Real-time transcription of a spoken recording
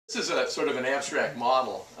This is a sort of an abstract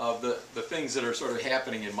model of the things that are sort of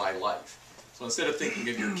happening in my life. So instead of thinking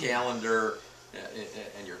of your calendar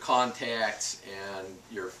and your contacts and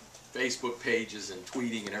your Facebook pages and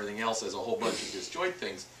tweeting and everything else as a whole bunch of disjoint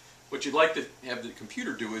things, what you'd like to have the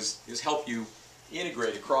computer do is help you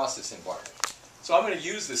integrate across this environment. So I'm going to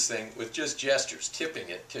use this thing with just gestures, tipping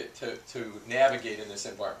it to navigate in this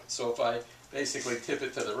environment. So if I basically tip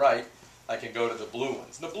it to the right, I can go to the blue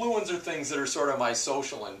ones. The blue ones are things that are sort of my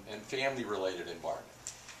social and family-related environment.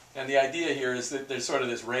 And the idea here is that there's sort of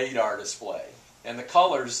this radar display. And the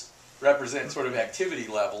colors represent sort of activity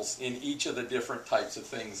levels in each of the different types of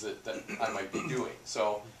things that I might be doing.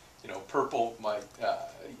 So, you know, purple might,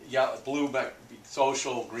 blue might be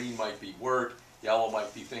social, green might be work, yellow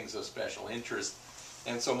might be things of special interest.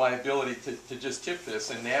 And so my ability to just tip this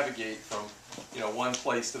and navigate from, you know, one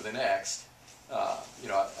place to the next, you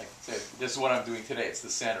know, I said, this is what I'm doing today. It's the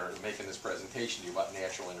center of making this presentation to you about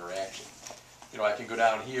natural interaction. You know, I can go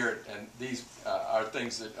down here, and these are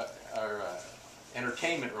things that are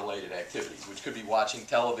entertainment-related activities, which could be watching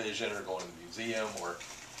television or going to the museum.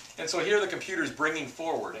 And so here the computer's bringing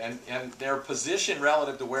forward, and their position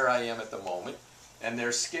relative to where I am at the moment, and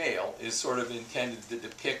their scale is sort of intended to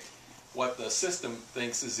depict what the system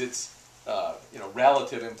thinks is its you know,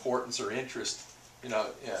 relative importance or interest, you know,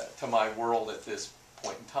 to my world at this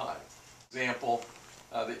point in time. For example,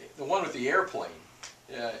 the one with the airplane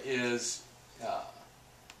is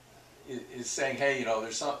saying, hey, you know,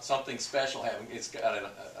 there's something special happening. It's got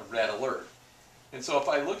a red alert. And so if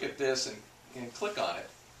I look at this and click on it,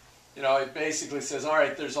 you know, it basically says, all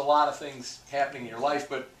right, there's a lot of things happening in your life,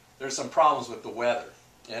 but there's some problems with the weather.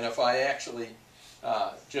 And if I actually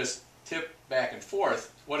just tip back and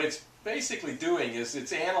forth, what it's basically doing is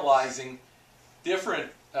it's analyzing different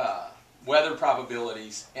weather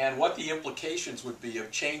probabilities and what the implications would be of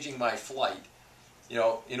changing my flight, you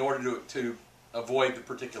know, in order to avoid the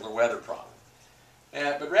particular weather problem.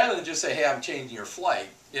 But rather than just say, hey, I'm changing your flight,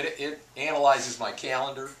 it analyzes my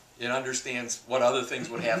calendar, it understands what other things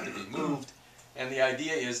would have to be moved, and the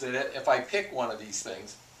idea is that if I pick one of these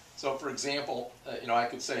things, so for example, you know, I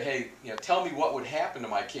could say, hey, you know, tell me what would happen to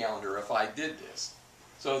my calendar if I did this.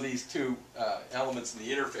 So these two elements in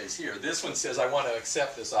the interface here, this one says I want to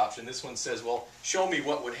accept this option, this one says, well, show me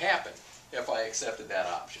what would happen if I accepted that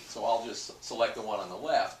option. So I'll just select the one on the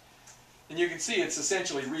left. And you can see it's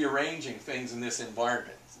essentially rearranging things in this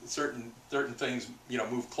environment. Certain things, you know,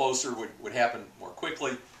 move closer would happen more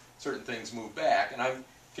quickly. Certain things move back. And I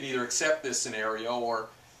can either accept this scenario or,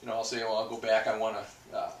 you know, I'll say, well, I'll go back. I want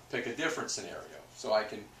to pick a different scenario. So I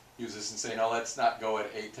can use this and say, no, let's not go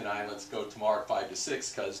at 8 to 9. Let's go tomorrow at 5 to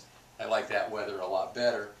 6 because I like that weather a lot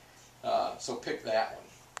better. So pick that one.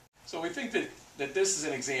 So we think that this is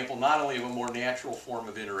an example not only of a more natural form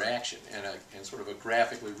of interaction and sort of a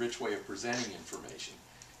graphically rich way of presenting information.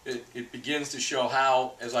 It begins to show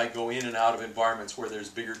how, as I go in and out of environments where there's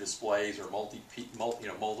bigger displays or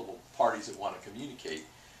multiple parties that want to communicate,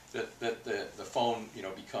 that the phone, you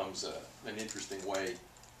know, becomes an interesting way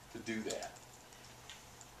to do that.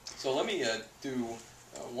 So let me do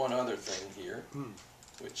one other thing here,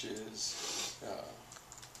 which is go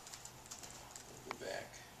back.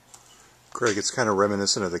 Craig, it's kind of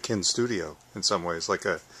reminiscent of the Kin Studio in some ways, like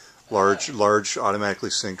a large automatically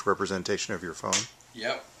synced representation of your phone.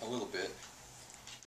 Yep, a little bit.